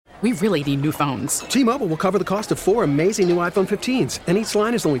We really need new phones. T-Mobile will cover the cost of 4 amazing new iPhone 15s, and each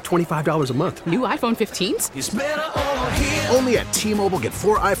line is only $25 a month. New iPhone 15s? It's better over here. Only at T-Mobile, get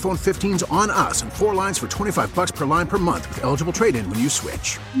 4 iPhone 15s on us and 4 lines for $25 per line per month with eligible trade-in when you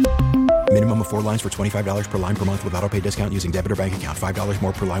switch. Minimum of 4 lines for $25 per line per month with autopay discount using debit or bank account. $5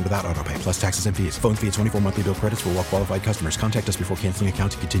 more per line without autopay, plus taxes and fees. Phone fee at 24 monthly bill credits for well-qualified customers. Contact us before canceling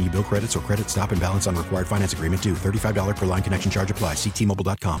account to continue bill credits or credit stop and balance on required finance agreement due. $35 per line connection charge applies. See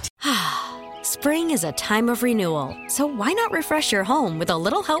T-Mobile.com. Spring is a time of renewal, so why not refresh your home with a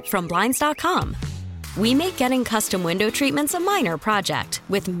little help from Blinds.com? We make getting custom window treatments a minor project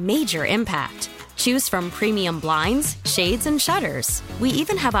with major impact. Choose from premium blinds, shades, and shutters. We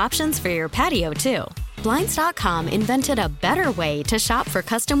even have options for your patio, too. Blinds.com invented a better way to shop for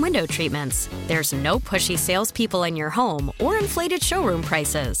custom window treatments. There's no pushy salespeople in your home or inflated showroom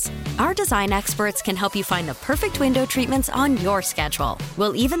prices. Our design experts can help you find the perfect window treatments on your schedule.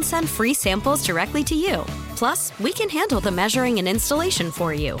 We'll even send free samples directly to you. Plus, we can handle the measuring and installation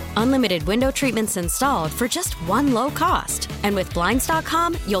for you. Unlimited window treatments installed for just one low cost. And with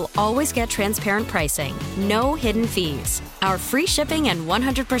Blinds.com, you'll always get transparent pricing. No hidden fees. Our free shipping and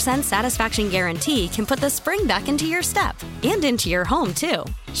 100% satisfaction guarantee can put the spring back into your step and into your home, too.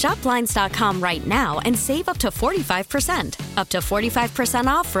 Shop Blinds.com right now and save up to 45%. Up to 45%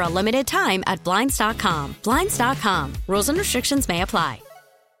 off for a limited time at Blinds.com. Blinds.com. Rules and restrictions may apply.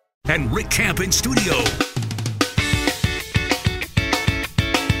 And Rick Camp in studio.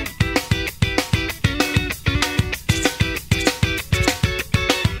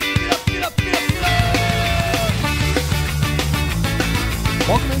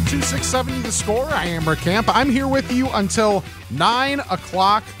 Welcome into 670 The Score. I am Rick Camp. I'm here with you until 9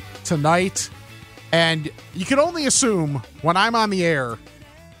 o'clock tonight. And you can only assume when I'm on the air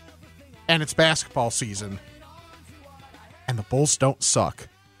and it's basketball season and the Bulls don't suck.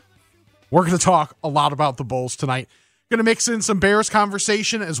 We're going to talk a lot about the Bulls tonight. Going to mix in some Bears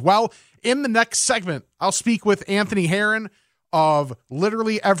conversation as well. In the next segment, I'll speak with Anthony Herron of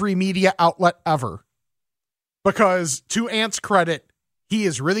literally every media outlet ever. Because to Ant's credit, he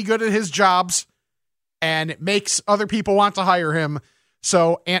is really good at his jobs, and it makes other people want to hire him,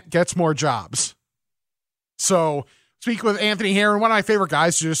 so Ant gets more jobs. So, speak with Anthony Herron, one of my favorite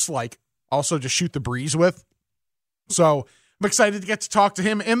guys to just shoot the breeze with. So, I'm excited to get to talk to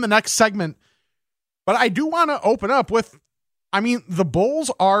him in the next segment. But I do want to open up with, the Bulls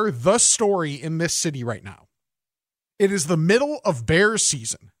are the story in this city right now. It is the middle of Bears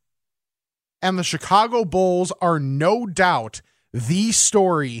season, and the Chicago Bulls are no doubt the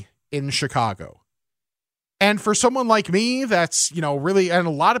story in Chicago. And for someone like me, that's, really, and a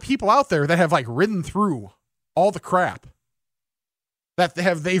lot of people out there that have ridden through all the crap that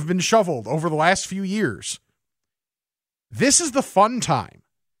they've been shoveled over the last few years. This is the fun time.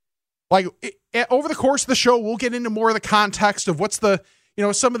 Over the course of the show, we'll get into more of the context of what's the,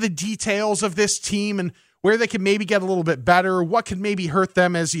 some of the details of this team and where they can maybe get a little bit better, what can maybe hurt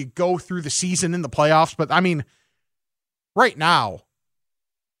them as you go through the season in the playoffs. But right now,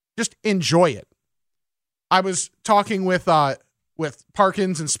 just enjoy it. I was talking with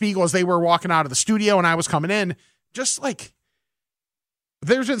Parkins and Spiegel as they were walking out of the studio and I was coming in. There's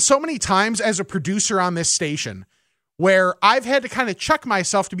been so many times as a producer on this station where I've had to kind of check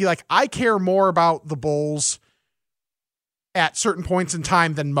myself to be I care more about the Bulls at certain points in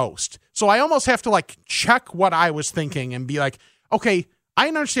time than most. So I almost have to check what I was thinking and be okay, I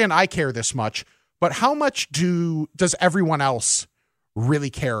understand I care this much, but how much does everyone else really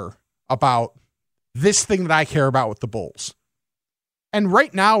care about this thing that I care about with the Bulls? And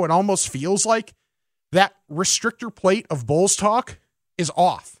right now, it almost feels like that restrictor plate of Bulls talk is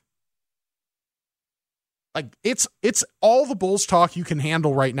off. It's all the Bulls talk you can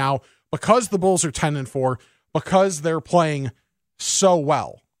handle right now because the Bulls are 10-4, because they're playing so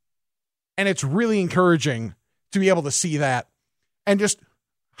well. And it's really encouraging to be able to see that and just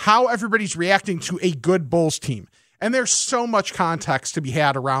how everybody's reacting to a good Bulls team. And there's so much context to be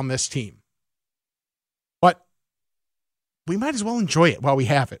had around this team. But we might as well enjoy it while we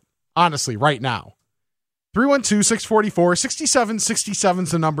have it, honestly, right now. 312-644-6767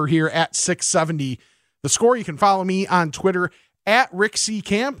 is the number here at 670 The Score. You can follow me on Twitter at Rick C.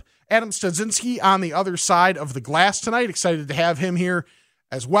 Camp. Adam Studzinski on the other side of the glass tonight. Excited to have him here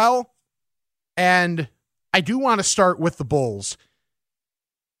as well. And I do want to start with the Bulls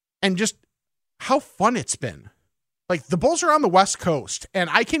and just how fun it's been. The Bulls are on the West Coast, and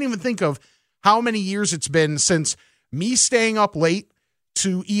I can't even think of how many years it's been since me staying up late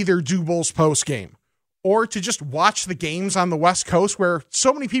to either do Bulls post game or to just watch the games on the West Coast where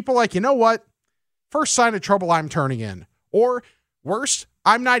so many people you know what? First sign of trouble, I'm turning in. Or worst,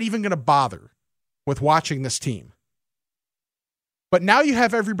 I'm not even going to bother with watching this team. But now you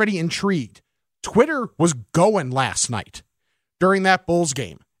have everybody intrigued. Twitter was going last night during that Bulls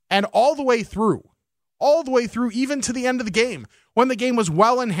game and all the way through, even to the end of the game when the game was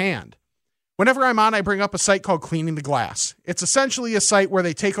well in hand. Whenever I'm on, I bring up a site called Cleaning the Glass. It's essentially a site where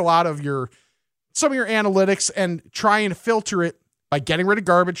they take a lot of some of your analytics and try and filter it by getting rid of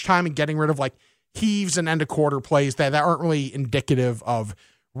garbage time and getting rid of like heaves and end of quarter plays that aren't really indicative of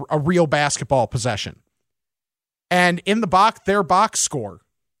a real basketball possession. And in their box score,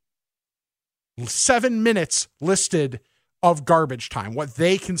 7 minutes listed of garbage time, what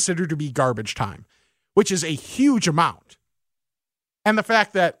they consider to be garbage time, which is a huge amount. And the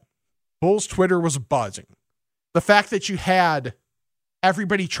fact that Bulls Twitter was buzzing, the fact that you had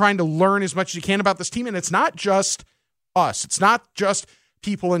everybody trying to learn as much as you can about this team, and it's not just us, it's not just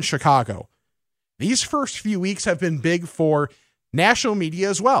people in Chicago. These first few weeks have been big for national media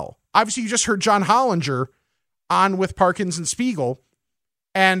as well. Obviously, you just heard John Hollinger on with Parkins and Spiegel.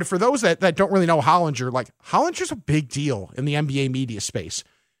 And for those that don't really know Hollinger, like Hollinger's a big deal in the NBA media space.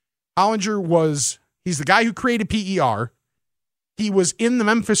 He's the guy who created PER. He was in the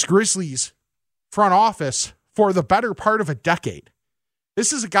Memphis Grizzlies front office for the better part of a decade.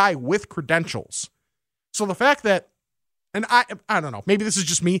 This is a guy with credentials. So the fact that, and I don't know, maybe this is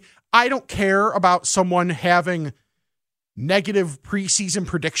just me, I don't care about someone having negative preseason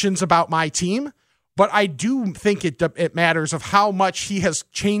predictions about my team, but I do think it matters of how much he has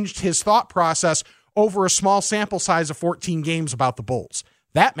changed his thought process over a small sample size of 14 games about the Bulls.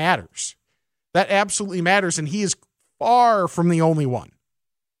 That matters. That absolutely matters, and he is far from the only one.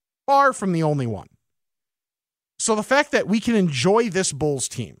 Far from the only one. So the fact that we can enjoy this Bulls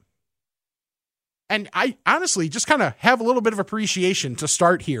team, and I honestly just kind of have a little bit of appreciation to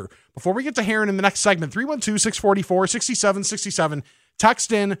start here. Before we get to Heron in the next segment, 312-644-6767,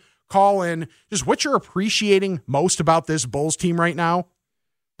 text in, call in, just what you're appreciating most about this Bulls team right now.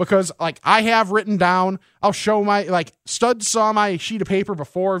 Because like I have written down, I'll show Stud saw my sheet of paper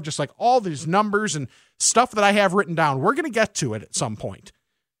before of just like all these numbers and stuff that I have written down. We're going to get to it at some point.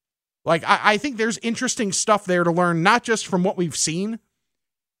 Like I think there's interesting stuff there to learn, not just from what we've seen,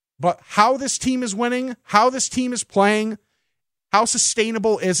 but how this team is winning, how this team is playing, how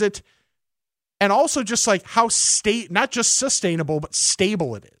sustainable is it, and also just like how not just sustainable, but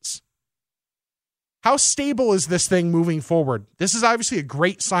stable it is. How stable is this thing moving forward? This is obviously a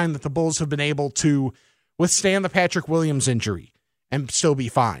great sign that the Bulls have been able to withstand the Patrick Williams injury and still be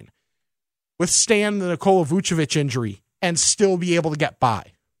fine. Withstand the Nikola Vucevic injury and still be able to get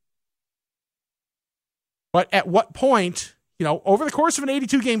by. But at what point, over the course of an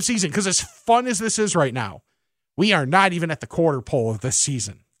 82-game season, because as fun as this is right now, we are not even at the quarter pole of this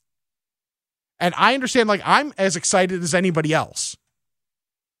season. And I understand, I'm as excited as anybody else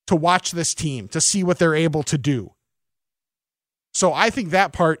to watch this team, to see what they're able to do. So I think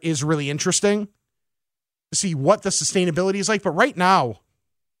that part is really interesting to see what the sustainability is like. But right now,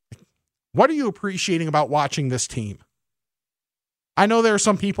 what are you appreciating about watching this team? I know there are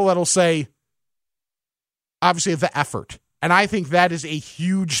some people that'll say, obviously, the effort. And I think that is a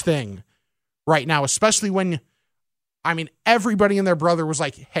huge thing right now, especially when, everybody and their brother was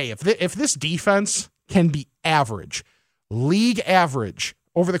like, hey, if this defense can be average, league average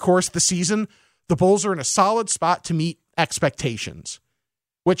over the course of the season, the Bulls are in a solid spot to meet expectations,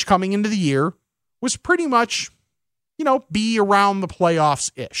 which coming into the year was pretty much, be around the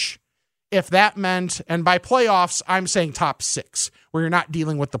playoffs-ish. If that meant, and by playoffs, I'm saying top 6, where you're not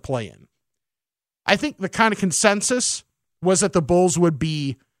dealing with the play-in. I think the kind of consensus was that the Bulls would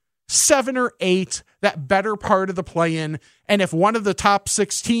be 7 or 8, that better part of the play-in. And if one of the top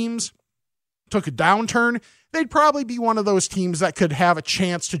 6 teams took a downturn, they'd probably be one of those teams that could have a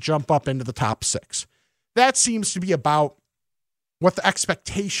chance to jump up into the top 6. That seems to be about what the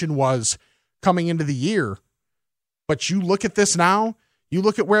expectation was coming into the year. But you look at this now, you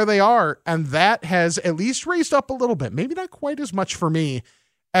look at where they are, and that has at least raised up a little bit. Maybe not quite as much for me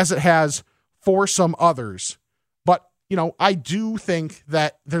as it has for some others. But, I do think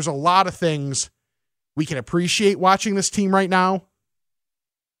that there's a lot of things we can appreciate watching this team right now,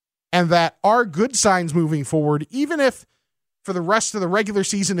 and that are good signs moving forward, even if for the rest of the regular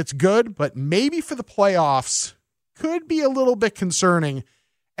season it's good, but maybe for the playoffs could be a little bit concerning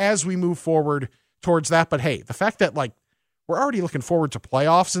as we move forward towards that. But hey, the fact that we're already looking forward to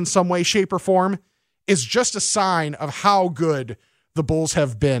playoffs in some way, shape, or form is just a sign of how good the Bulls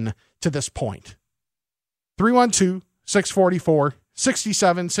have been to this point.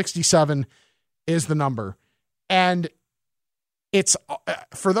 312-644-6767 is the number. And it's,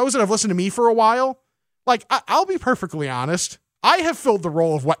 for those that have listened to me for a while, I'll be perfectly honest. I have filled the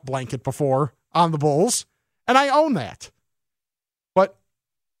role of wet blanket before on the Bulls, and I own that.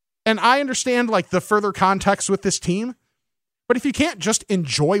 And I understand like the further context with this team, but if you can't just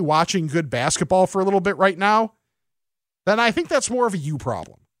enjoy watching good basketball for a little bit right now, then I think that's more of a you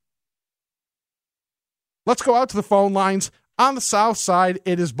problem. Let's go out to the phone lines. On the south side,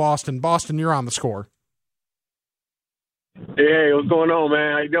 it is Boston. Boston, you're on the score. Hey, what's going on,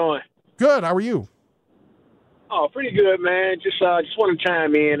 man? How you doing? Good. How are you? Oh, pretty good, man. Just want to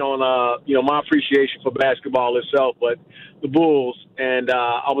chime in on my appreciation for basketball itself, but the Bulls. And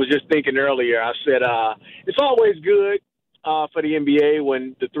I was just thinking earlier. I said it's always good for the NBA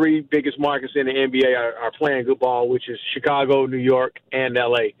when the three biggest markets in the NBA are playing good ball, which is Chicago, New York, and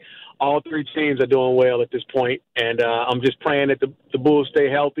LA. All three teams are doing well at this point, and I'm just praying that the Bulls stay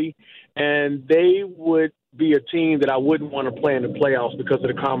healthy, and they would be a team that I wouldn't want to play in the playoffs because of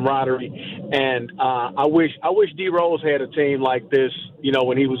the camaraderie. And I wish D Rose had a team like this,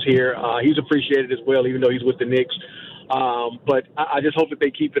 when he was here. He's appreciated as well, even though he's with the Knicks. But I just hope that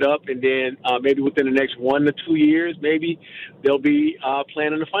they keep it up, and then maybe within the next 1 to 2 years, maybe they'll be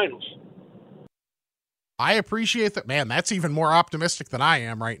playing in the finals. I appreciate that, man. That's even more optimistic than I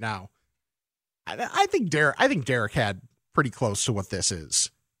am right now. I think Derek had pretty close to what this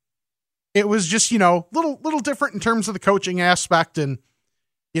is. It was just, little different in terms of the coaching aspect and,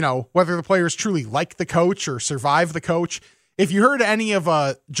 whether the players truly like the coach or survive the coach. If you heard any of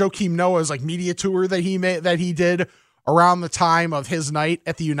Joakim Noah's like media tour that he did around the time of his night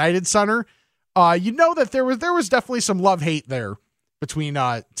at the United Center, you know that there was definitely some love-hate there between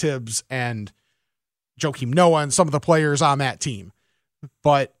Tibbs and Joakim Noah and some of the players on that team.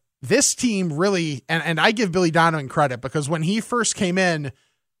 But this team really, and I give Billy Donovan credit because when he first came in,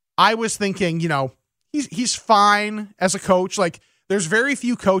 I was thinking, he's fine as a coach. Like, there's very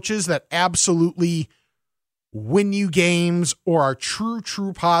few coaches that absolutely win you games or are true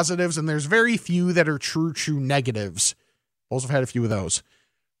positives, and there's very few that are true negatives. Bulls have had a few of those.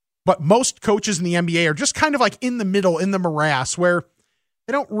 But most coaches in the NBA are just kind of like in the middle, in the morass, where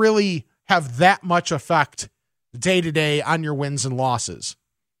they don't really have that much effect day to day on your wins and losses.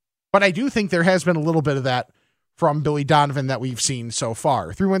 But I do think there has been a little bit of that from Billy Donovan that we've seen so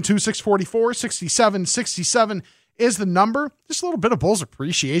far. 312-644-6767 is the number. Just a little bit of Bulls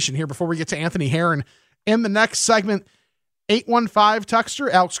appreciation here before we get to Anthony Herron in the next segment. 815 texter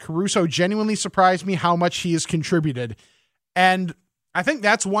Alex Caruso genuinely surprised me how much he has contributed. And I think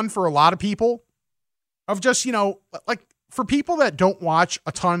that's one for a lot of people of just, like for people that don't watch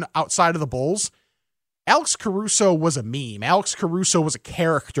a ton outside of the Bulls, Alex Caruso was a meme. Alex Caruso was a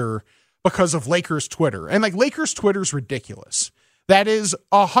character because of Lakers Twitter. And like Lakers Twitter is ridiculous. That is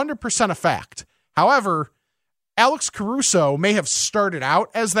 100% a fact. However, Alex Caruso may have started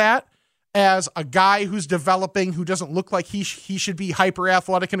out as that, as a guy who's developing, who doesn't look like he should be hyper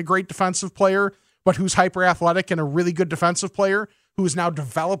athletic and a great defensive player, but who's hyper athletic and a really good defensive player who is now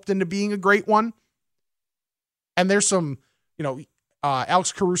developed into being a great one. And there's some,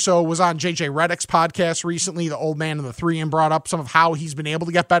 Alex Caruso was on JJ Redick's podcast recently, the old man in the three, and brought up some of how he's been able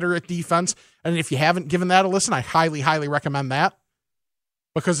to get better at defense. And if you haven't given that a listen, I highly, highly recommend that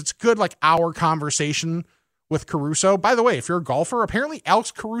because it's good, like hour conversation with Caruso. By the way, if you're a golfer, apparently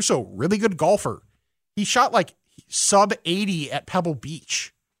Alex Caruso, really good golfer. He shot like sub 80 at Pebble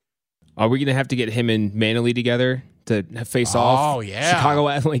Beach. Are we going to have to get him and Manley together to face off? Oh, yeah.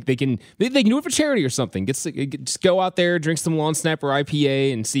 Chicago, like they can do it for charity or something. Just go out there, drink some Long Snapper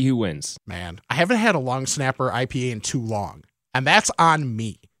IPA, and see who wins. Man, I haven't had a Long Snapper IPA in too long, and that's on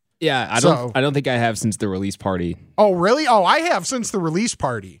me. Yeah, I don't think I have since the release party. Oh, really? Oh, I have since the release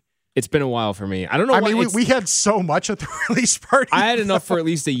party. It's been a while for me. I don't know. I mean, we had so much at the release party. I had enough for at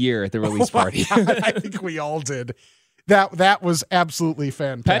least a year at the release party. I think we all did. That was absolutely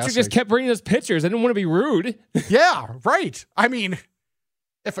fantastic. Patrick just kept bringing us pictures. I didn't want to be rude. Yeah, right. I mean,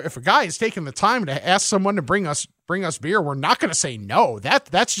 if a guy is taking the time to ask someone to bring us beer, we're not going to say no.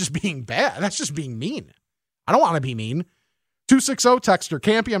 That's just being bad. That's just being mean. I don't want to be mean. 260 texter,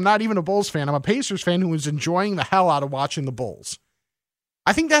 Campy, I'm not even a Bulls fan. I'm a Pacers fan who is enjoying the hell out of watching the Bulls.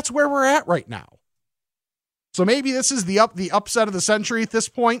 I think that's where we're at right now. So maybe this is the upset of the century at this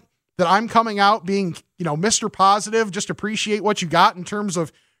point, that I'm coming out being, Mr. Positive, just appreciate what you got in terms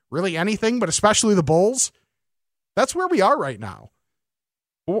of really anything, but especially the Bulls. That's where we are right now.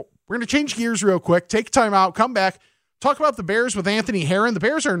 Well, we're going to change gears real quick, take time out, come back, talk about the Bears with Anthony Herron. The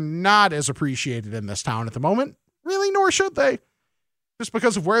Bears are not as appreciated in this town at the moment, really, nor should they. Just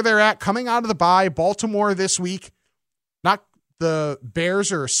because of where they're at, coming out of the bye, Baltimore this week. Not the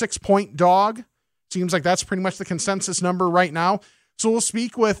Bears are a 6-point dog. Seems like that's pretty much the consensus number right now. So we'll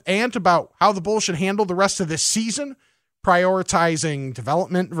speak with Ant about how the Bulls should handle the rest of this season. prioritizing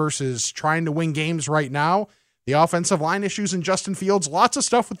development versus trying to win games right now. The offensive line issues in Justin Fields, lots of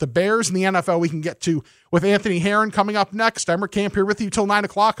stuff with the Bears and the NFL we can get to with Anthony Herron coming up next. I'm Rick Camp here with you till 9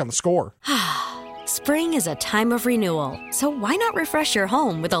 o'clock on The Score. Spring is a time of renewal, so why not refresh your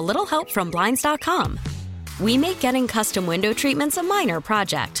home with a little help from Blinds.com? We make getting custom window treatments a minor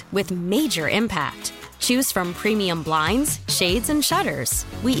project with major impact. Choose from premium blinds, shades, and shutters.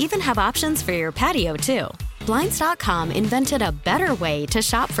 We even have options for your patio, too. Blinds.com invented a better way to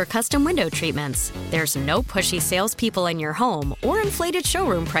shop for custom window treatments. There's no pushy salespeople in your home or inflated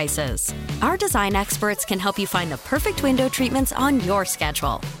showroom prices. Our design experts can help you find the perfect window treatments on your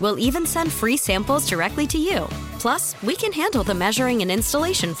schedule. We'll even send free samples directly to you. Plus, we can handle the measuring and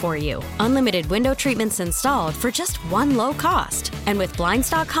installation for you. Unlimited window treatments installed for just one low cost. And with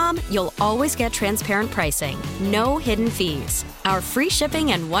Blinds.com, you'll always get transparent pricing. No hidden fees. Our free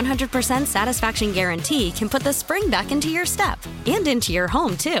shipping and 100% satisfaction guarantee can put the spring back into your step and into your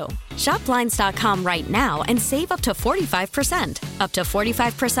home, too. Shop Blinds.com right now and save up to 45%. Up to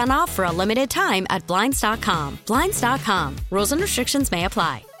 45% off for a limited time at Blinds.com. Blinds.com. Rules and restrictions may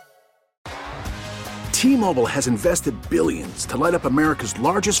apply. T-Mobile has invested billions to light up America's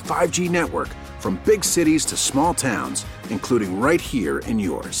largest 5G network, from big cities to small towns, including right here in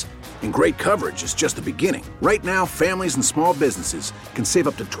yours. And great coverage is just the beginning. Right now, families and small businesses can save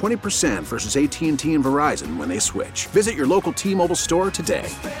up to 20% versus AT&T and Verizon when they switch. Visit your local T-Mobile store today.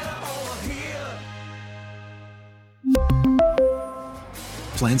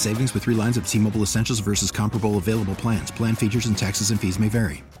 Plan savings with 3 lines of T-Mobile Essentials versus comparable available plans. Plan features and taxes and fees may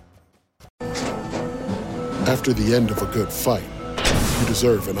vary. After the end of a good fight, you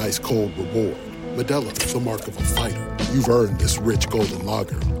deserve an ice-cold reward. Modelo is the mark of a fighter. You've earned this rich golden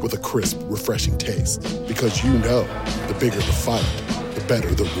lager with a crisp, refreshing taste. Because you know, the bigger the fight, the better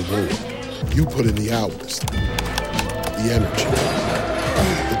the reward. You put in the hours, the energy,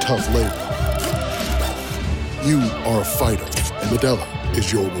 the tough labor. You are a fighter, and Modelo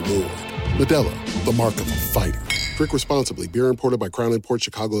is your reward. Modelo, the mark of a fighter. Drink responsibly. Beer imported by Crown Imports,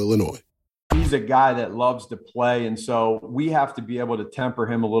 Chicago, Illinois. He's a guy that loves to play, and so we have to be able to temper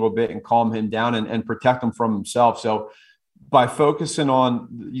him a little bit and calm him down and protect him from himself. So by focusing on,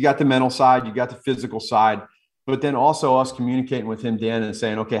 you got the mental side, you got the physical side, but then also us communicating with him, Dan, and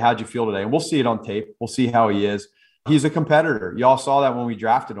saying, okay, how'd you feel today? And we'll see it on tape. We'll see how he is. He's a competitor. Y'all saw that when we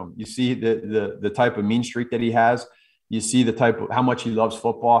drafted him. You see the type of mean streak that he has. You see the type of how much he loves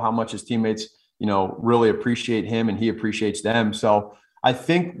football, how much his teammates, really appreciate him and he appreciates them. So I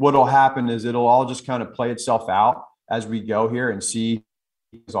think what'll happen is it'll all just kind of play itself out as we go here and see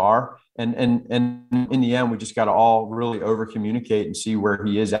who these are. And in the end, we just got to all really over communicate and see where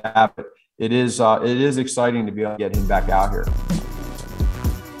he is at. But it is exciting to be able to get him back out here.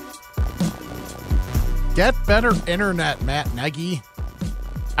 Get better internet, Matt Nagy.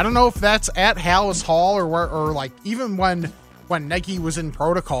 I don't know if that's at Hallis Hall or like even when Nagy was in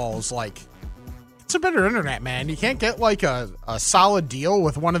protocols, like, it's a better internet, man. You can't get like a solid deal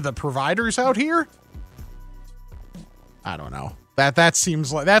with one of the providers out here. I don't know. That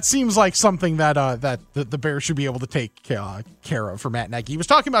seems like something that the Bears should be able to take care of for Matt Nagy. He was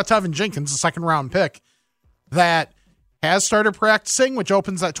talking about Tevin Jenkins, the second round pick that has started practicing, which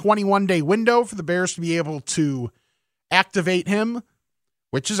opens that 21-day window for the Bears to be able to activate him,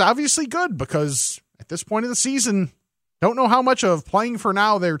 which is obviously good because at this point of the season, don't know how much of playing for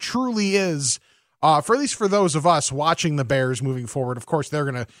now there truly is. For at least for those of us watching the Bears moving forward. Of course, they're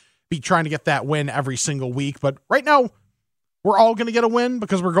going to be trying to get that win every single week. But right now, we're all going to get a win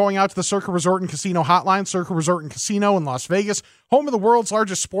because we're going out to the Circa Resort and Casino Hotline, Circa Resort and Casino in Las Vegas, home of the world's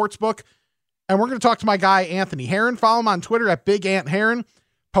largest sports book. And we're going to talk to my guy, Anthony Herron. Follow him on Twitter at Big Ant Herron.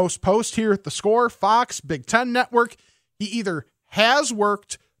 Post here at The Score, Fox, Big Ten Network. He either has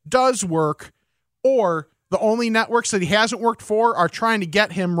worked, does work, or the only networks that he hasn't worked for are trying to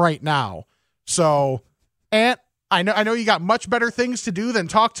get him right now. So, Ant, I know you got much better things to do than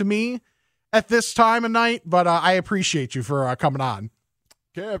talk to me at this time of night, but I appreciate you for coming on.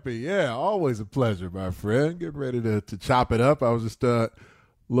 Cappy, yeah, always a pleasure, my friend. Get ready to chop it up. I was just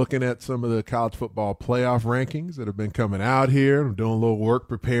looking at some of the college football playoff rankings that have been coming out here. I'm doing a little work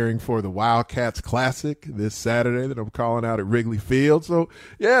preparing for the Wildcats Classic this Saturday that I'm calling out at Wrigley Field. So,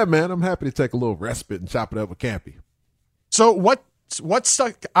 yeah, man, I'm happy to take a little respite and chop it up with Campy. So what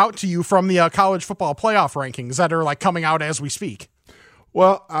stuck out to you from the college football playoff rankings that are like coming out as we speak?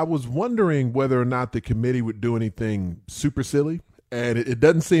 Well, I was wondering whether or not the committee would do anything super silly, and it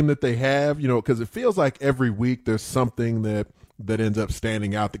doesn't seem that they have, because it feels like every week there's something that that ends up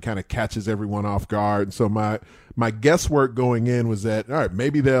standing out that kind of catches everyone off guard. And so my guesswork going in was that, all right,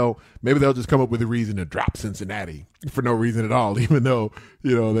 maybe they'll just come up with a reason to drop Cincinnati for no reason at all, even though,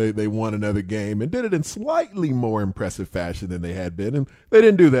 they won another game and did it in slightly more impressive fashion than they had been. And they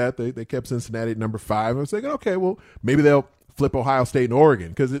didn't do that. They kept Cincinnati at number 5. I was thinking, okay, well, maybe they'll flip Ohio State and Oregon,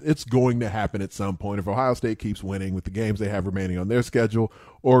 because it's going to happen at some point. If Ohio State keeps winning with the games they have remaining on their schedule,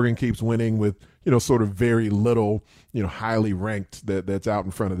 Oregon keeps winning with, sort of very little, highly ranked that's out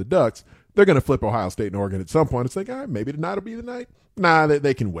in front of the Ducks, they're going to flip Ohio State and Oregon at some point. It's like, all right, maybe tonight will be the night. Nah,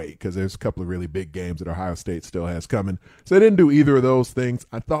 they can wait, because there's a couple of really big games that Ohio State still has coming. So they didn't do either of those things.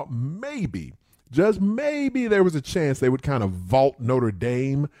 I thought maybe, just maybe, there was a chance they would kind of vault Notre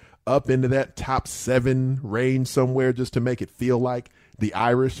Dame up into that top 7 range somewhere, just to make it feel like the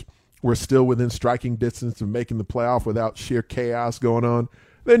Irish were still within striking distance of making the playoff without sheer chaos going on.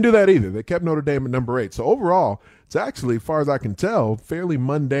 They didn't do that either. They kept Notre Dame at number 8. So overall, it's actually, as far as I can tell, fairly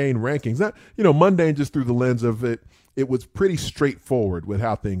mundane rankings. Not, mundane just through the lens of it was pretty straightforward with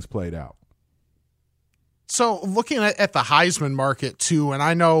how things played out. So looking at the Heisman market too, and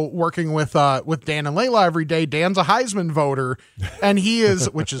I know working with Dan and Layla every day, Dan's a Heisman voter, and he is,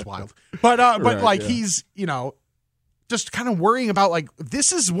 which is wild. But right, he's, just kind of worrying about, like,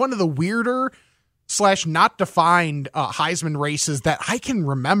 this is one of the weirder / not defined Heisman races that I can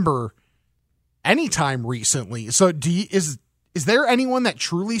remember anytime recently. So is there anyone that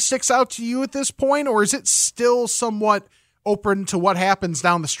truly sticks out to you at this point, or is it still somewhat open to what happens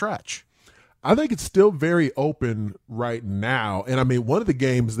down the stretch? I think it's still very open right now. And I mean, one of the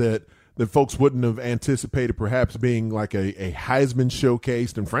games that folks wouldn't have anticipated perhaps being like a Heisman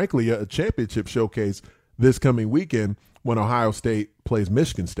showcase, and frankly, a championship showcase this coming weekend, when Ohio State plays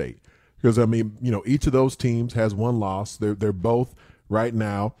Michigan State. Because, I mean, each of those teams has one loss. They're both right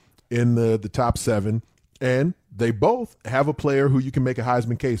now in the top 7, and they both have a player who you can make a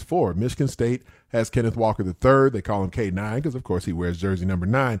Heisman case for. Michigan State has Kenneth Walker III. They call him K9 because, of course, he wears jersey number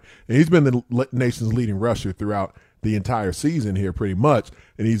 9. And he's been the nation's leading rusher throughout the entire season here pretty much.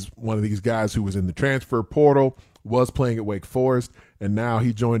 And he's one of these guys who was in the transfer portal, was playing at Wake Forest, and now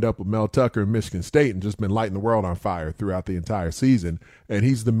he joined up with Mel Tucker in Michigan State and just been lighting the world on fire throughout the entire season. And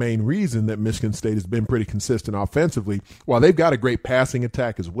he's the main reason that Michigan State has been pretty consistent offensively, while they've got a great passing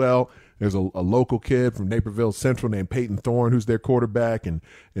attack as well. There's a local kid from Naperville Central named Peyton Thorne who's their quarterback, and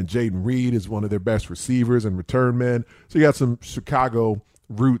Jaden Reed is one of their best receivers and return men. So you got some Chicago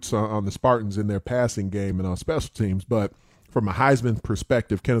roots on the Spartans in their passing game and on special teams. But from a Heisman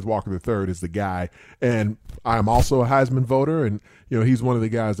perspective, Kenneth Walker III is the guy. And I'm also a Heisman voter, and he's one of the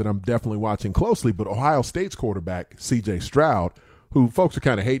guys that I'm definitely watching closely. But Ohio State's quarterback, C.J. Stroud, who folks are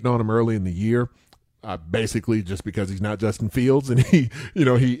kind of hating on him early in the year, basically just because he's not Justin Fields, and he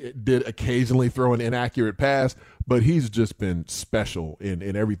did occasionally throw an inaccurate pass, but he's just been special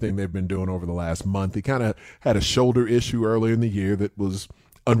in everything they've been doing over the last month. He kind of had a shoulder issue earlier in the year that was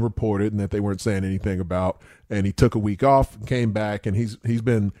unreported and that they weren't saying anything about, and he took a week off and came back, and he's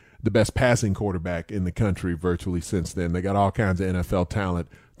been the best passing quarterback in the country virtually since then. They got all kinds of NFL talent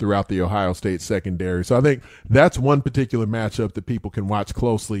throughout the Ohio State secondary. So I think that's one particular matchup that people can watch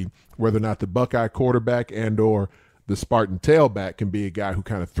closely, whether or not the Buckeye quarterback and or the Spartan tailback can be a guy who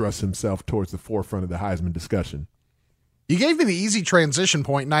kind of thrusts himself towards the forefront of the Heisman discussion. You gave me the easy transition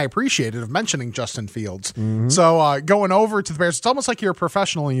point, and I appreciate it, of mentioning Justin Fields. Mm-hmm. So going over to the Bears, it's almost like you're a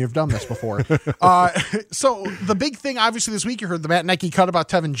professional and you've done this before. So the big thing, obviously, this week, you heard the Matt Nike cut about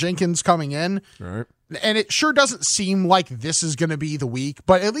Tevin Jenkins coming in. All right. And it sure doesn't seem like this is going to be the week,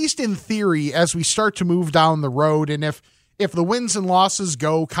 but at least in theory, as we start to move down the road, and if the wins and losses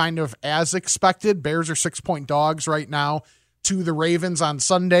go kind of as expected, Bears are 6-point dogs right now to the Ravens on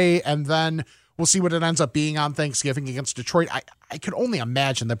Sunday, and then we'll see what it ends up being on Thanksgiving against Detroit. I could only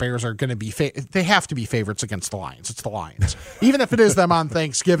imagine the Bears are going to be they have to be favorites against the Lions. It's the Lions, even if it is them on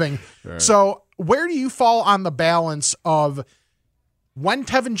Thanksgiving. Right. So where do you fall on the balance of when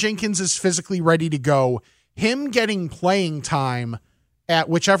Tevin Jenkins is physically ready to go, him getting playing time at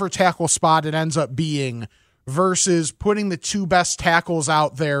whichever tackle spot it ends up being, versus putting the 2 best tackles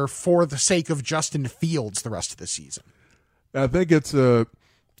out there for the sake of Justin Fields the rest of the season? I think it's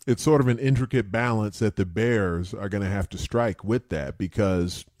sort of an intricate balance that the Bears are going to have to strike with that,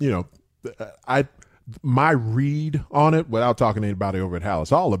 because, my read on it, without talking to anybody over at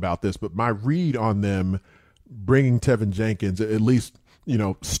Hallis all about this, but my read on them bringing Tevin Jenkins, at least,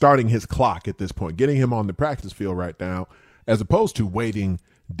 starting his clock at this point, getting him on the practice field right now, as opposed to waiting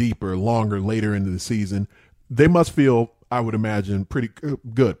deeper, longer, later into the season, they must feel, I would imagine, pretty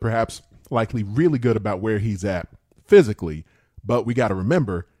good, perhaps likely really good about where he's at physically. But we got to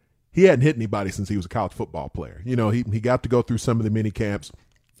remember, he hadn't hit anybody since he was a college football player. You know, he got to go through some of the mini camps,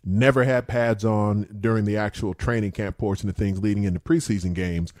 never had pads on during the actual training camp portion of things leading into preseason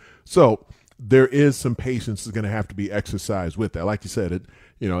games. So there is some patience that's going to have to be exercised with that. Like you said,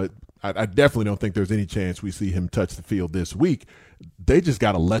 I definitely don't think there's any chance we see him touch the field this week. They just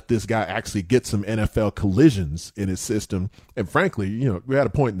got to let this guy actually get some NFL collisions in his system. And frankly, we're at a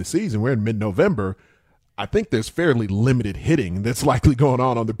point in the season, we're in mid-November. I think there's fairly limited hitting that's likely going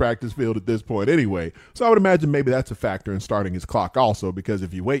on the practice field at this point anyway. So I would imagine maybe that's a factor in starting his clock also, because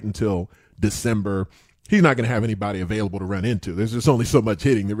if you wait until December, he's not going to have anybody available to run into. There's just only so much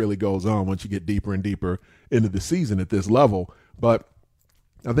hitting that really goes on once you get deeper and deeper into the season at this level. But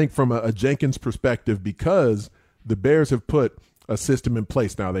I think from a Jenkins perspective, because the Bears have put a system in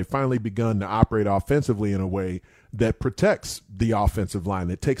place now, they've finally begun to operate offensively in a way that protects the offensive line,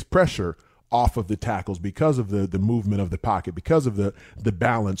 that takes pressure off of the tackles because of the movement of the pocket, because of the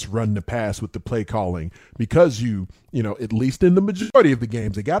balance run the pass with the play calling, because at least in the majority of the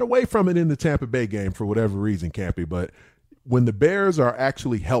games, they got away from it in the Tampa Bay game for whatever reason, Campy, but when the Bears are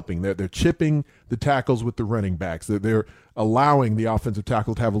actually helping, they're chipping the tackles with the running backs, they're allowing the offensive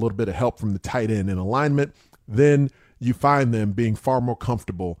tackle to have a little bit of help from the tight end in alignment, then you find them being far more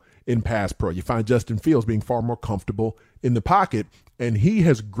comfortable in pass pro. You find Justin Fields being far more comfortable in the pocket, and he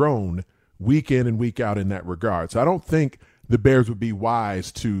has grown week in and week out in that regard. So I don't think the Bears would be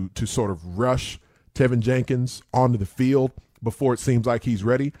wise to sort of rush Tevin Jenkins onto the field before it seems like he's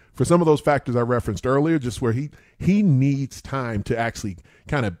ready. For some of those factors I referenced earlier, just where he needs time to actually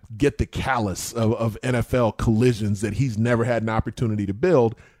kind of get the callus of NFL collisions that he's never had an opportunity to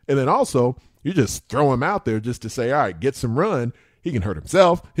build. And then also, you just throw him out there just to say, all right, get some run. He can hurt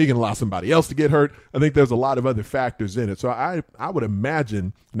himself. He can allow somebody else to get hurt. I think there's a lot of other factors in it. So I would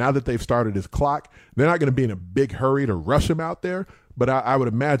imagine now that they've started his clock, they're not going to be in a big hurry to rush him out there. But I would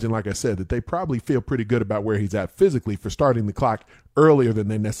imagine, like I said, that they probably feel pretty good about where he's at physically for starting the clock earlier than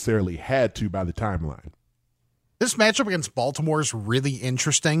they necessarily had to by the timeline. This matchup against Baltimore is really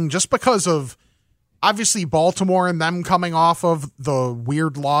interesting just because of obviously Baltimore and them coming off of the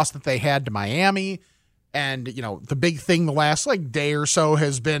weird loss that they had to Miami. And, the big thing the last day or so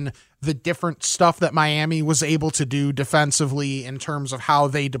has been the different stuff that Miami was able to do defensively in terms of how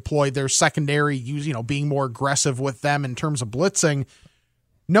they deployed their secondary, being more aggressive with them in terms of blitzing.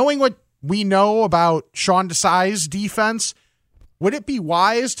 Knowing what we know about Sean Desai's defense, would it be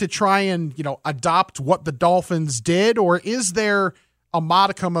wise to try and, adopt what the Dolphins did? Or is there a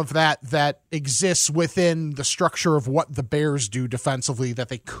modicum of that exists within the structure of what the Bears do defensively that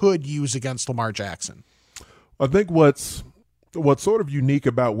they could use against Lamar Jackson? I think what's sort of unique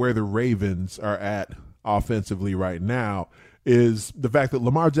about where the Ravens are at offensively right now is the fact that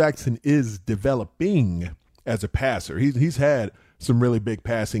Lamar Jackson is developing as a passer. He's had some really big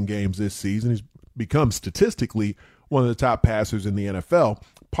passing games this season. He's become statistically one of the top passers in the NFL.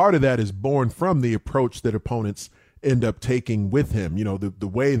 Part of that is born from the approach that opponents end up taking with him. The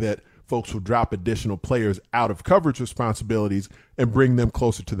way that folks will drop additional players out of coverage responsibilities and bring them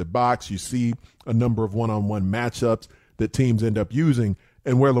closer to the box. You see a number of one-on-one matchups that teams end up using.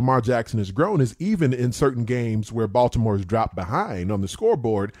 And where Lamar Jackson has grown is even in certain games where Baltimore has dropped behind on the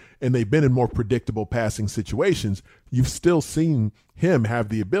scoreboard and they've been in more predictable passing situations, you've still seen him have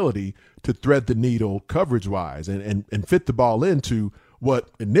the ability to thread the needle coverage-wise and fit the ball into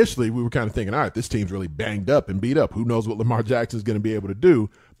what initially we were kind of thinking, all right, this team's really banged up and beat up. Who knows what Lamar Jackson is going to be able to do?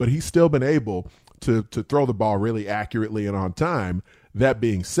 But he's still been able to throw the ball really accurately and on time. That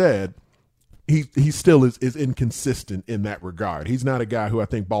being said, he still is inconsistent in that regard. He's not a guy who I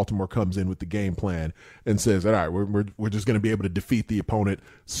think Baltimore comes in with the game plan and says, all right, we're just going to be able to defeat the opponent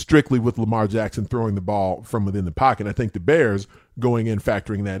strictly with Lamar Jackson throwing the ball from within the pocket. I think the Bears going in,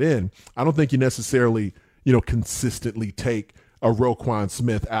 factoring that in, I don't think you necessarily, consistently take a Roquan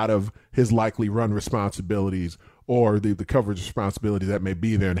Smith out of his likely run responsibilities or the coverage responsibilities that may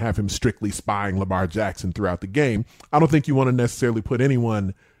be there and have him strictly spying Lamar Jackson throughout the game. I don't think you want to necessarily put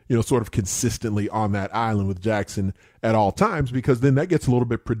anyone, sort of consistently on that island with Jackson at all times, because then that gets a little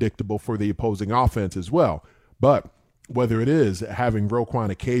bit predictable for the opposing offense as well. But whether it is having Roquan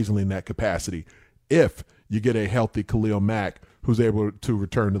occasionally in that capacity, if you get a healthy Khalil Mack who's able to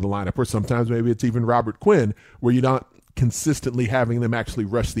return to the lineup, or sometimes maybe it's even Robert Quinn, where you're not consistently having them actually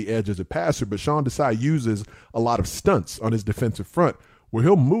rush the edge as a passer. But Sean Desai uses a lot of stunts on his defensive front where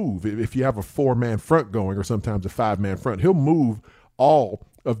he'll move. If you have a 4-man front going or sometimes a 5-man front, he'll move all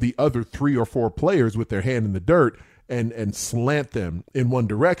of the other 3 or 4 players with their hand in the dirt and slant them in one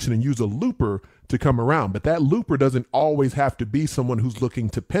direction and use a looper to come around. But that looper doesn't always have to be someone who's looking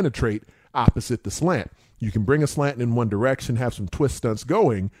to penetrate opposite the slant. You can bring a slant in one direction, have some twist stunts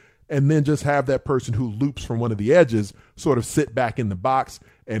going, and then just have that person who loops from one of the edges sort of sit back in the box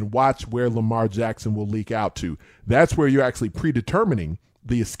and watch where Lamar Jackson will leak out to. That's where you're actually predetermining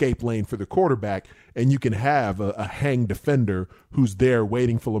the escape lane for the quarterback, and you can have a hang defender who's there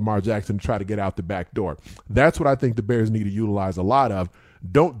waiting for Lamar Jackson to try to get out the back door. That's what I think the Bears need to utilize a lot of.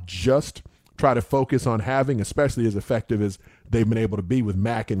 Don't just try to focus on having, especially as effective as they've been able to be with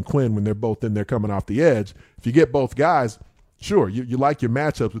Mack and Quinn when they're both in there coming off the edge. If you get both guys, sure, you like your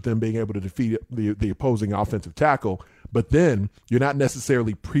matchups with them being able to defeat the opposing offensive tackle, but then you're not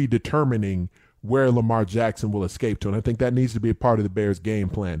necessarily predetermining where Lamar Jackson will escape to. And I think that needs to be a part of the Bears' game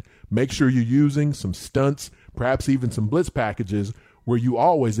plan. Make sure you're using some stunts, perhaps even some blitz packages, where you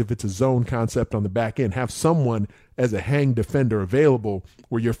always, if it's a zone concept on the back end, have someone as a hang defender available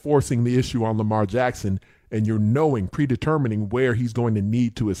where you're forcing the issue on Lamar Jackson and you're predetermining where he's going to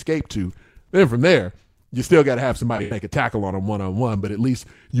need to escape to. Then from there, you still got to have somebody make a tackle on him one-on-one, but at least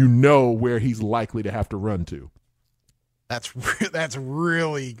you know where he's likely to have to run to. That's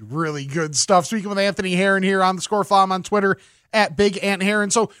really, really good stuff. Speaking with Anthony Herron here on the Score, follow him on Twitter at Big Ant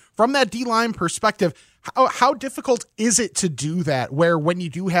Herron. So from that D-line perspective, how difficult is it to do that, where when you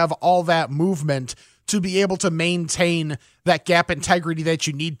do have all that movement to be able to maintain that gap integrity that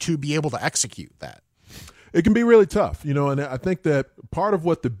you need to be able to execute that? It can be really tough, and I think that part of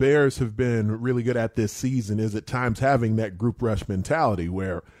what the Bears have been really good at this season is at times having that group rush mentality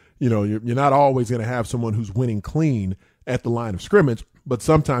where, you're not always going to have someone who's winning clean at the line of scrimmage, but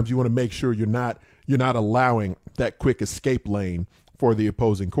sometimes you want to make sure you're not allowing that quick escape lane for the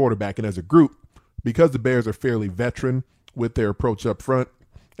opposing quarterback. And as a group, because the Bears are fairly veteran with their approach up front,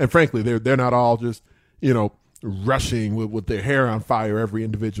 and frankly, they're not all just, rushing with their hair on fire every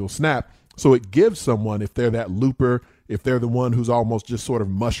individual snap. So it gives someone, if they're that looper, if they're the one who's almost just sort of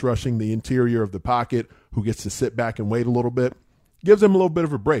mush rushing the interior of the pocket, who gets to sit back and wait a little bit, gives them a little bit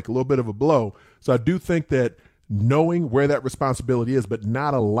of a break, a little bit of a blow. So I do think that knowing where that responsibility is, but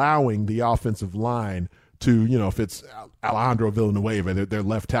not allowing the offensive line to, if it's Alejandro Villanueva, their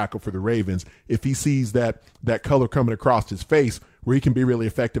left tackle for the Ravens, if he sees that color coming across his face, where he can be really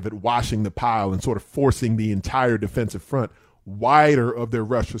effective at washing the pile and sort of forcing the entire defensive front wider of their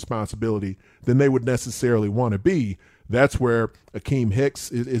rush responsibility than they would necessarily want to be, that's where Akeem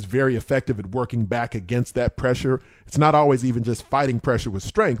Hicks is very effective at working back against that pressure. It's not always even just fighting pressure with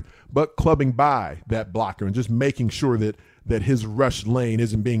strength, but clubbing by that blocker and just making sure that his rush lane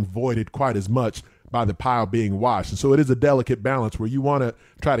isn't being voided quite as much by the pile being washed. And so it is a delicate balance where you want to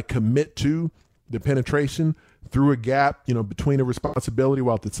try to commit to the penetration through a gap, between a responsibility,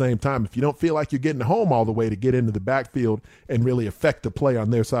 while at the same time, if you don't feel like you're getting home all the way to get into the backfield and really affect the play on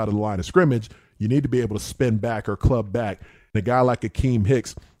their side of the line of scrimmage, you need to be able to spin back or club back. And a guy like Akeem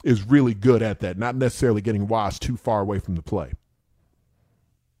Hicks is really good at that, not necessarily getting washed too far away from the play.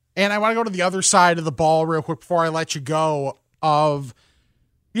 And I want to go to the other side of the ball real quick before I let you go of,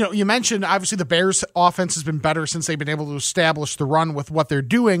 you mentioned obviously the Bears offense has been better since they've been able to establish the run with what they're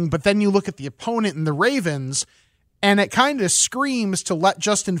doing. But then you look at the opponent in the Ravens, and it kind of screams to let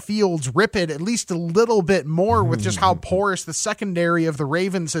Justin Fields rip it at least a little bit more with just how porous the secondary of the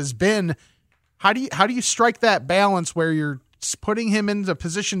Ravens has been. How do you strike that balance where you're putting him into a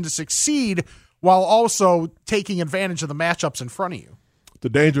position to succeed while also taking advantage of the matchups in front of you? It's a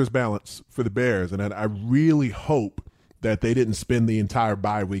dangerous balance for the Bears, and I really hope that they didn't spend the entire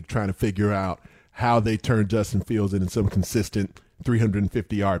bye week trying to figure out how they turn Justin Fields into some consistent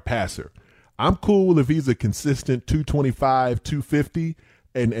 350-yard passer. I'm cool if he's a consistent 225, 250,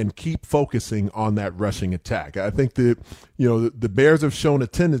 and keep focusing on that rushing attack. I think that, the Bears have shown a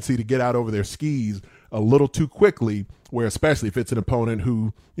tendency to get out over their skis a little too quickly, where especially if it's an opponent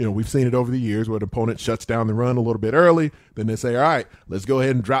who, we've seen it over the years where the opponent shuts down the run a little bit early, then they say, all right, let's go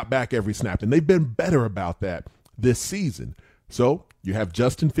ahead and drop back every snap. And they've been better about that this season. So you have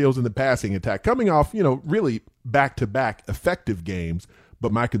Justin Fields in the passing attack coming off, really back-to-back effective games.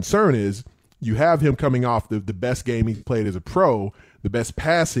 But my concern is you have him coming off the best game he's played as a pro, the best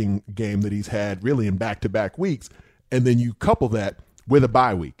passing game that he's had really in back-to-back weeks, and then you couple that with a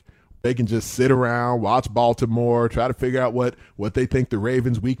bye week. They can just sit around, watch Baltimore, try to figure out what they think the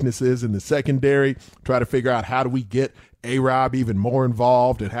Ravens' weakness is in the secondary, try to figure out how do we get A-Rob even more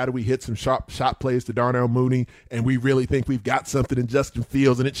involved, and how do we hit some sharp shot plays to Darnell Mooney, and we really think we've got something in Justin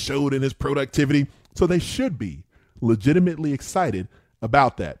Fields, and it showed in his productivity. So they should be legitimately excited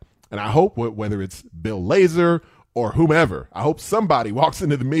about that. And I hope whether it's Bill Lazor or whomever. I hope somebody walks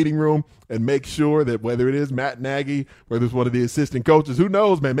into the meeting room and makes sure that whether it is Matt Nagy, whether it's one of the assistant coaches, who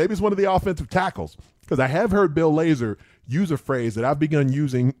knows, man, maybe it's one of the offensive tackles. Because I have heard Bill Lazor use a phrase that I've begun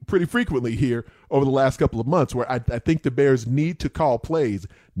using pretty frequently here over the last couple of months, where I think the Bears need to call plays,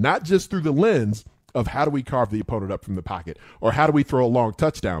 not just through the lens of how do we carve the opponent up from the pocket or how do we throw a long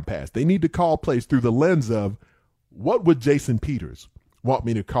touchdown pass. They need to call plays through the lens of what would Jason Peters want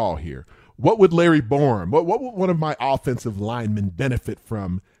me to call here? What would Larry Borum, what would one of my offensive linemen benefit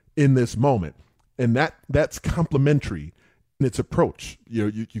from in this moment? And that's complementary in its approach.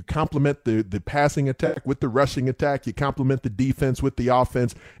 You complement the passing attack with the rushing attack. You complement the defense with the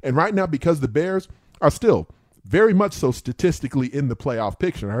offense. And right now, because the Bears are still very much so statistically in the playoff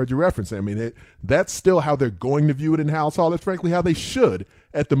picture, I heard you reference it. I mean, that's still how they're going to view it in Hallis Hall. That's frankly how they should,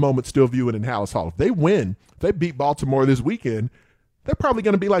 at the moment, still view it in Hallis Hall. If they win, if they beat Baltimore this weekend, they're probably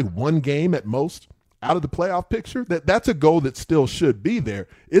going to be like one game at most out of the playoff picture. That's a goal that still should be there.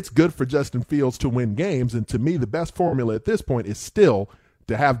 It's good for Justin Fields to win games, and to me, the best formula at this point is still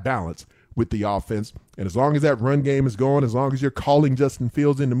to have balance with the offense. And as long as that run game is going, as long as you're calling Justin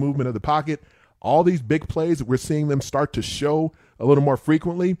Fields into movement of the pocket, all these big plays that we're seeing them start to show a little more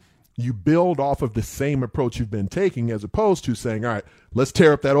frequently, you build off of the same approach you've been taking, as opposed to saying, all right, let's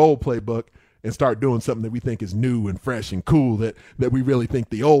tear up that old playbook and start doing something that we think is new and fresh and cool that we really think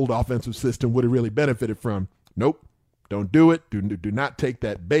the old offensive system would have really benefited from. Nope. Don't do it. Do not take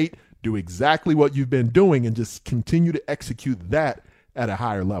that bait. Do exactly what you've been doing and just continue to execute that at a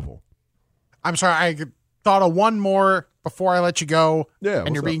higher level. I'm sorry, I thought of one more before I let you go. Yeah,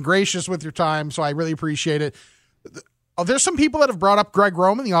 and you're being gracious with your time, so I really appreciate it. There's some people that have brought up Greg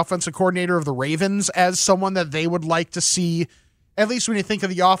Roman, the offensive coordinator of the Ravens, as someone that they would like to see, at least when you think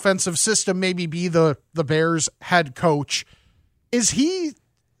of the offensive system, maybe be the Bears head coach. Is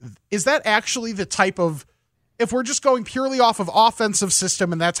that actually the type of, if we're just going purely off of offensive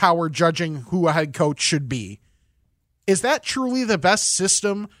system and that's how we're judging who a head coach should be, is that truly the best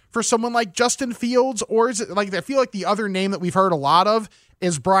system for someone like Justin Fields? Or is it like, I feel like the other name that we've heard a lot of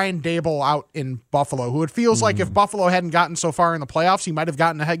is Brian Daboll out in Buffalo, who it feels like if Buffalo hadn't gotten so far in the playoffs, he might have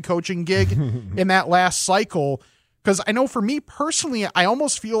gotten a head coaching gig in that last cycle. Because I know for me personally, I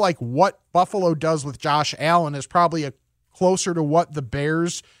almost feel like what Buffalo does with Josh Allen is probably closer to what the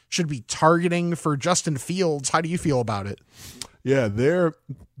Bears should be targeting for Justin Fields. How do you feel about it? Yeah, they're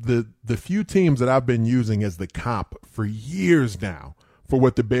the few teams that I've been using as the comp for years now for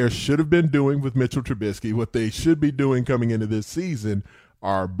what the Bears should have been doing with Mitchell Trubisky, what they should be doing coming into this season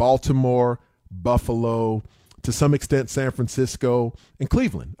are Baltimore, Buffalo, to some extent San Francisco, and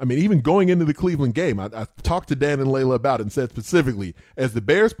Cleveland. I mean, even going into the Cleveland game, I talked to Dan and Layla about it and said specifically, as the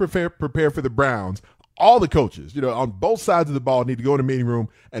Bears prepare for the Browns, all the coaches, on both sides of the ball need to go in the meeting room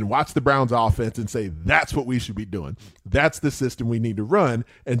and watch the Browns offense and say, that's what we should be doing. That's the system we need to run.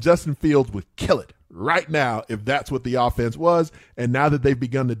 And Justin Fields would kill it right now if that's what the offense was. And now that they've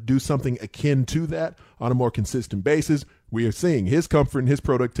begun to do something akin to that on a more consistent basis, we are seeing his comfort and his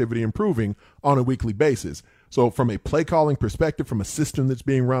productivity improving on a weekly basis. So from a play calling perspective, from a system that's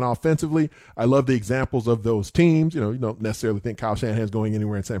being run offensively, I love the examples of those teams. You don't necessarily think Kyle Shanahan's going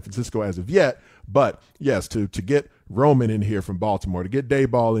anywhere in San Francisco as of yet. But yes, to get Roman in here from Baltimore, to get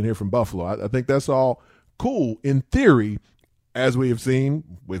Daboll in here from Buffalo, I think that's all cool in theory, as we have seen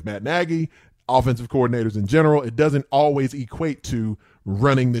with Matt Nagy, offensive coordinators in general. It doesn't always equate to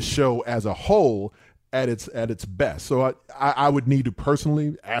running the show as a whole at its best. So I would need to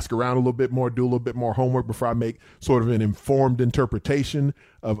personally ask around a little bit more, do a little bit more homework before I make sort of an informed interpretation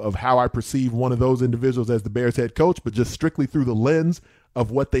of how I perceive one of those individuals as the Bears head coach, but just strictly through the lens of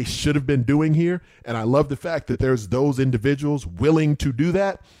what they should have been doing here. And I love the fact that there's those individuals willing to do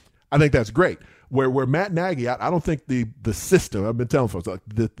that. I think that's great. Where Matt Nagy, I don't think the system, I've been telling folks, like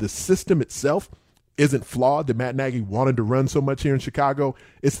the system itself isn't flawed, that Matt Nagy wanted to run so much here in Chicago.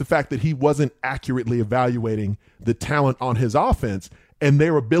 It's the fact that he wasn't accurately evaluating the talent on his offense and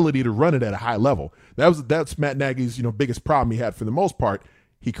their ability to run it at a high level. That's Matt Nagy's biggest problem he had for the most part.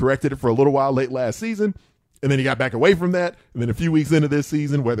 He corrected it for a little while late last season, and then he got back away from that. And then a few weeks into this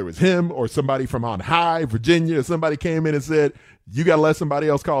season, whether it was him or somebody from on high, Virginia, or somebody came in and said, you got to let somebody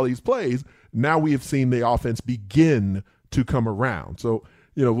else call these plays. Now we have seen the offense begin to come around. So,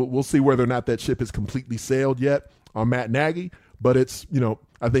 we'll see whether or not that ship has completely sailed yet on Matt Nagy. But it's,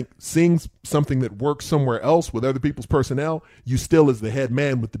 I think seeing something that works somewhere else with other people's personnel, you still as the head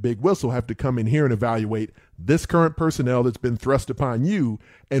man with the big whistle have to come in here and evaluate this current personnel that's been thrust upon you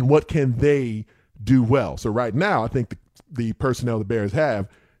and what can they do well. So right now, I think the personnel the Bears have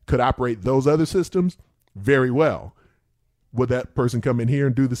could operate those other systems very well. would that person come in here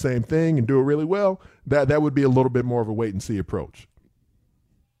and do the same thing and do it really well? That would be a little bit more of a wait and see approach.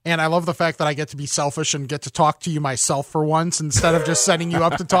 And I love the fact that I get to be selfish and get to talk to you myself for once instead of just setting you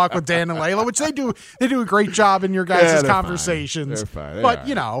up to talk with Dan and Layla, which they do a great job in your guys' conversations. Fine. They're but,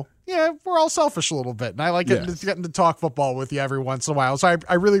 we're all selfish a little bit. And I like getting to talk football with you every once in a while. So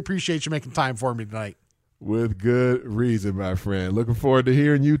I really appreciate you making time for me tonight. With good reason, my friend. Looking forward to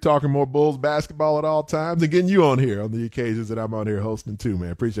hearing you talking more Bulls basketball at all times and getting you on here on the occasions that I'm on here hosting too,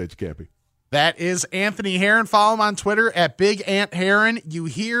 man. Appreciate you, Campy. That is Anthony Herron. Follow him on Twitter at Big Ant Herron. You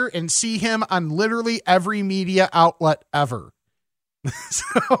hear and see him on literally every media outlet ever.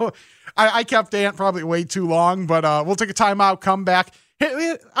 So I kept Ant probably way too long, but we'll take a timeout, come back,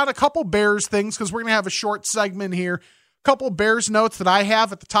 hit on a couple Bears things because we're going to have a short segment here. A couple Bears notes that I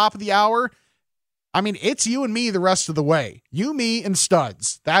have at the top of the hour. I mean, it's you and me the rest of the way. You, me, and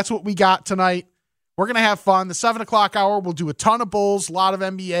studs. That's what we got tonight. We're going to have fun. The 7 o'clock hour, we'll do a ton of Bulls, a lot of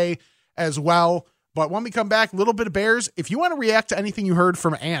NBA as well. But when we come back, a little bit of Bears. If you want to react to anything you heard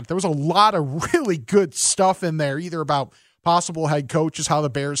from Ant, there was a lot of really good stuff in there, either about possible head coaches, how the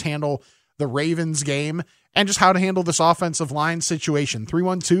Bears handle the Ravens game, and just how to handle this offensive line situation.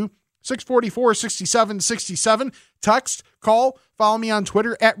 312-644-6767. Text, call, follow me on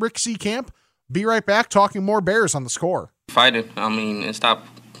Twitter at Rick C. Camp. Be right back talking more Bears on The Score. Fighting, and stop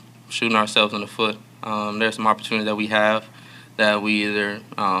shooting ourselves in the foot. There's some opportunities that we have that we either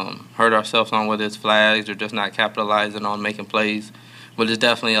hurt ourselves on, whether it's flags or just not capitalizing on making plays. But there's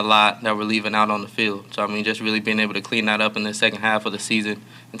definitely a lot that we're leaving out on the field. So, just really being able to clean that up in the second half of the season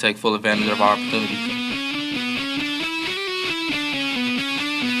and take full advantage of our opportunities.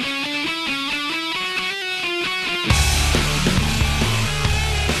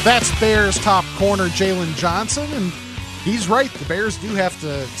 That's Bears top corner Jalen Johnson, and he's right. The Bears do have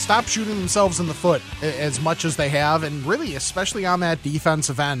to stop shooting themselves in the foot as much as they have, and really especially on that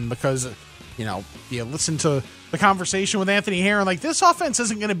defensive end because, you listen to the conversation with Anthony Herron, like this offense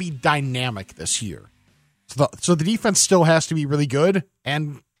isn't going to be dynamic this year. So the defense still has to be really good,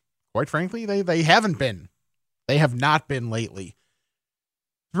 and quite frankly, they haven't been. They have not been lately.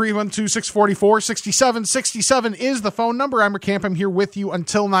 312-644-6767 is the phone number. I'm Rick Camp. I'm here with you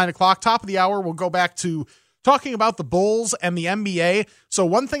until 9 o'clock. Top of the hour, we'll go back to talking about the Bulls and the NBA. So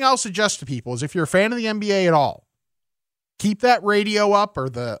one thing I'll suggest to people is if you're a fan of the NBA at all, keep that radio up or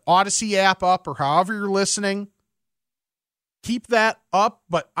the Odyssey app up or however you're listening. Keep that up,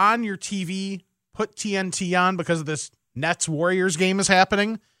 but on your TV, put TNT on because of this Nets-Warriors game is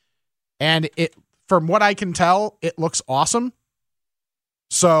happening. And it, from what I can tell, it looks awesome.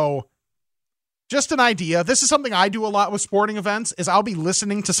 So just an idea. This is something I do a lot with sporting events is I'll be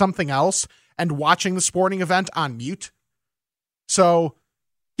listening to something else and watching the sporting event on mute. So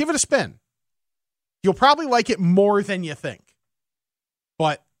give it a spin. You'll probably like it more than you think.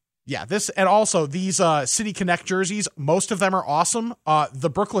 But yeah, this and also these City Connect jerseys, most of them are awesome. The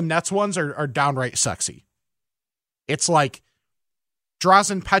Brooklyn Nets ones are downright sexy. It's like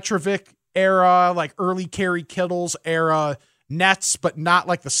Drazen Petrovic era, like early Kerry Kittles era Nets, but not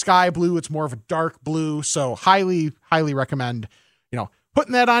like the sky blue. It's more of a dark blue. So highly, highly recommend,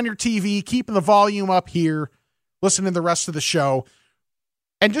 putting that on your TV, keeping the volume up here, listening to the rest of the show,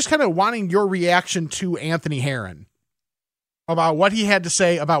 and just kind of wanting your reaction to Anthony Herron about what he had to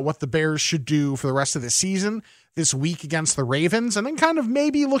say about what the Bears should do for the rest of the season this week against the Ravens, and then kind of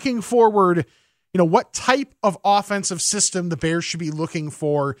maybe looking forward, what type of offensive system the Bears should be looking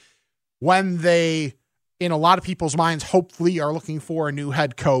for when they, in a lot of people's minds, hopefully are looking for a new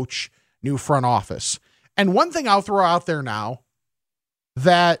head coach, new front office. And one thing I'll throw out there now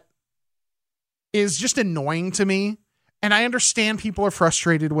that is just annoying to me, and I understand people are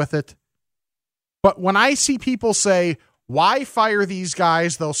frustrated with it, but when I see people say, why fire these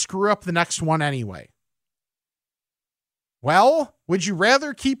guys? They'll screw up the next one anyway. Well, would you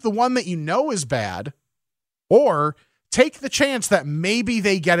rather keep the one that you know is bad or take the chance that maybe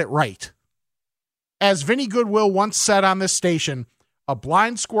they get it right? As Vinny Goodwill once said on this station, a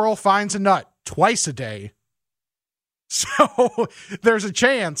blind squirrel finds a nut twice a day. So there's a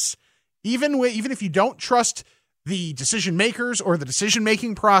chance, even if you don't trust the decision makers or the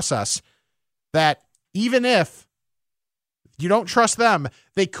decision-making process, that even if you don't trust them,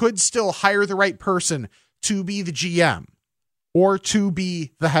 they could still hire the right person to be the GM or to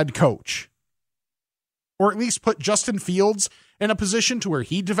be the head coach. Or at least put Justin Fields in a position to where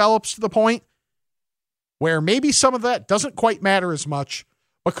he develops to the point where maybe some of that doesn't quite matter as much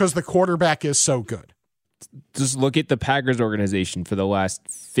because the quarterback is so good. Just look at the Packers organization for the last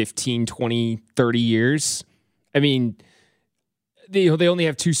 15, 20, 30 years. I mean, they only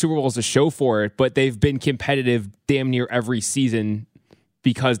have 2 Super Bowls to show for it, but they've been competitive damn near every season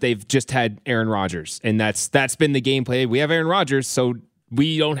because they've just had Aaron Rodgers, and that's been the gameplay. We have Aaron Rodgers, so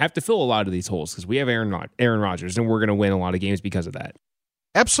we don't have to fill a lot of these holes because we have Aaron Rodgers, and we're going to win a lot of games because of that.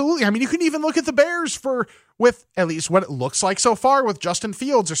 Absolutely. I mean, you can even look at the Bears with at least what it looks like so far with Justin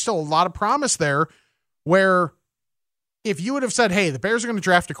Fields. There's still a lot of promise there where if you would have said, hey, the Bears are going to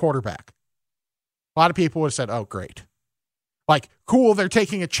draft a quarterback, a lot of people would have said, oh, great. Like, cool, they're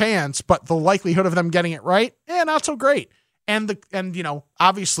taking a chance, but the likelihood of them getting it right, not so great. And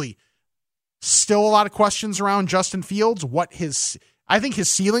obviously, still a lot of questions around Justin Fields. I think his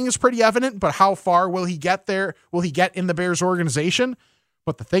ceiling is pretty evident, but how far will he get there? Will he get in the Bears organization?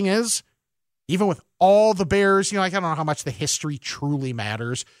 But the thing is, even with all the Bears, I don't know how much the history truly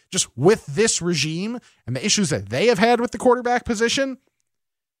matters. Just with this regime and the issues that they have had with the quarterback position,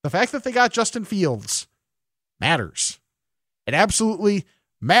 the fact that they got Justin Fields matters. It absolutely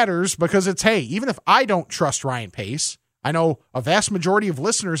matters because it's, hey, even if I don't trust Ryan Pace, I know a vast majority of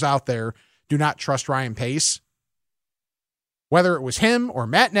listeners out there do not trust Ryan Pace. Whether it was him or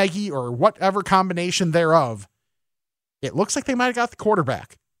Matt Nagy or whatever combination thereof, it looks like they might have got the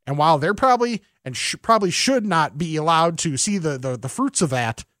quarterback. And while they're probably should not be allowed to see the fruits of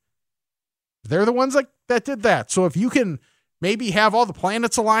that, they're the ones that did that. So if you can maybe have all the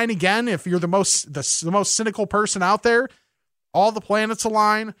planets align again, if you're the most cynical person out there, all the planets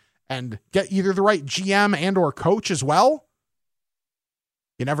align and get either the right GM and or coach as well,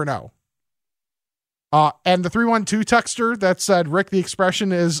 you never know. And the 312 texter that said, Rick, the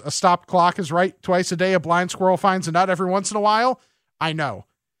expression is a stopped clock is right twice a day. A blind squirrel finds a nut every once in a while. I know.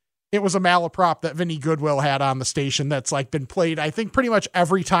 It was a malaprop that Vinny Goodwill had on the station that's been played, I think, pretty much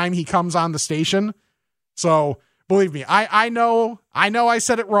every time he comes on the station. So believe me, I know I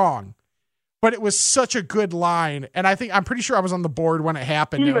said it wrong, but it was such a good line. And I'm pretty sure I was on the board when it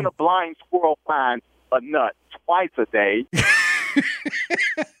happened. Even a blind squirrel finds a nut twice a day.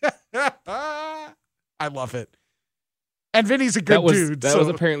 I love it. And Vinny's a good dude. That was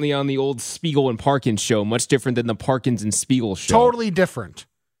apparently on the old Spiegel and Parkins show, much different than the Parkins and Spiegel show. Totally different.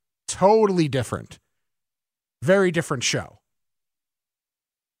 Very different show.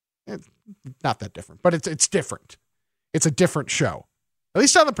 Not that different, but it's different. It's a different show. At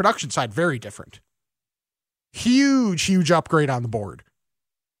least on the production side, very different. Huge upgrade on the board.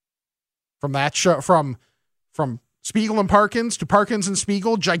 From that show, from Spiegel and Parkins to Parkins and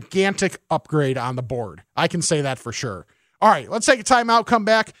Spiegel, gigantic upgrade on the board. I can say that for sure. All right, let's take a timeout, come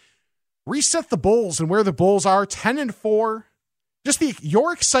back, reset the Bulls and where the Bulls are, 10-4. Just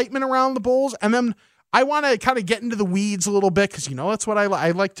your excitement around the Bulls, and then I want to kind of get into the weeds a little bit because that's what I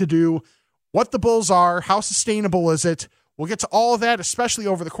like to do. What the Bulls are, how sustainable is it? We'll get to all of that, especially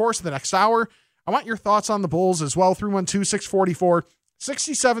over the course of the next hour. I want your thoughts on the Bulls as well.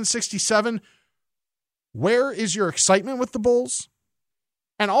 312-644-6767. Where is your excitement with the Bulls?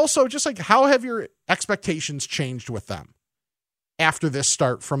 And also, just how have your expectations changed with them after this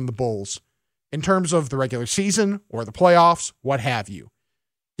start from the Bulls in terms of the regular season or the playoffs, what have you?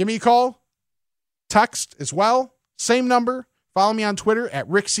 Give me a call, text as well, same number. Follow me on Twitter at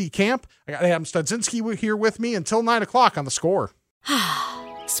Rick C. Camp. I got Adam Studzinski here with me until 9 o'clock on The Score.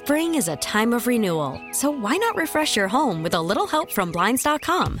 Spring is a time of renewal, so why not refresh your home with a little help from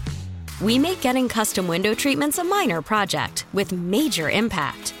Blinds.com? We make getting custom window treatments a minor project with major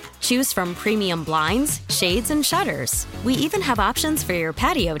impact. Choose from premium blinds, shades, and shutters. We even have options for your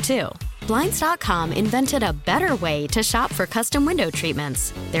patio, too. Blinds.com invented a better way to shop for custom window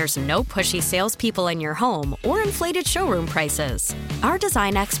treatments. There's no pushy salespeople in your home or inflated showroom prices. Our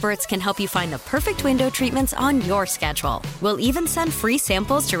design experts can help you find the perfect window treatments on your schedule. We'll even send free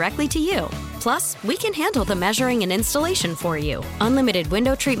samples directly to you. Plus, we can handle the measuring and installation for you. Unlimited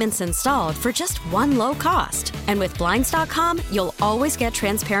window treatments installed for just one low cost. And with Blinds.com, you'll always get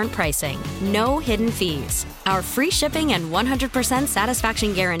transparent pricing. No hidden fees. Our free shipping and 100%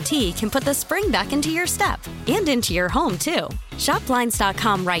 satisfaction guarantee can put the spring back into your step and into your home, too. Shop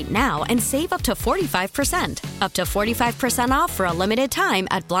Blinds.com right now and save up to 45%. Up to 45% off for a limited time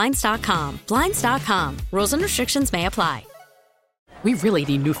at Blinds.com. Blinds.com. Rules and restrictions may apply. We really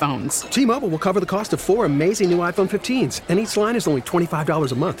need new phones. T-Mobile will cover the cost of 4 amazing new iPhone 15s, and each line is only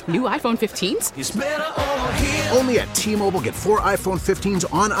 $25 a month. New iPhone 15s? It's better over here. Only at T-Mobile, get 4 iPhone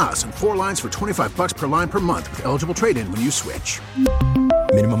 15s on us and 4 lines for $25 per line per month with eligible trade-in when you switch.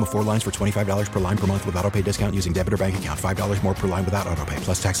 Minimum of 4 lines for $25 per line per month with autopay discount using debit or bank account. $5 more per line without autopay,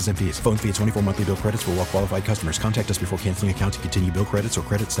 plus taxes and fees. Phone fee at 24 monthly bill credits for well-qualified customers. Contact us before canceling account to continue bill credits or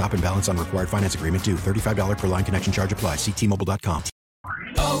credit stop and balance on required finance agreement due. $35 per line connection charge applies. See T-Mobile.com.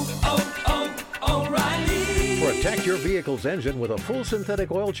 O'Reilly. For a Protect your vehicle's engine with a full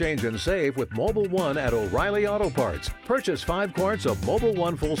synthetic oil change and save with Mobil 1 at O'Reilly Auto Parts. Purchase 5 quarts of Mobil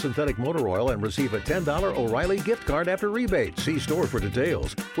 1 full synthetic motor oil and receive a $10 O'Reilly gift card after rebate. See store for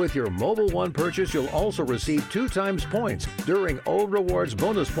details. With your Mobil 1 purchase, you'll also receive 2 times points during O Rewards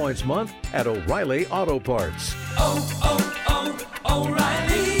Bonus Points Month at O'Reilly Auto Parts. O'Reilly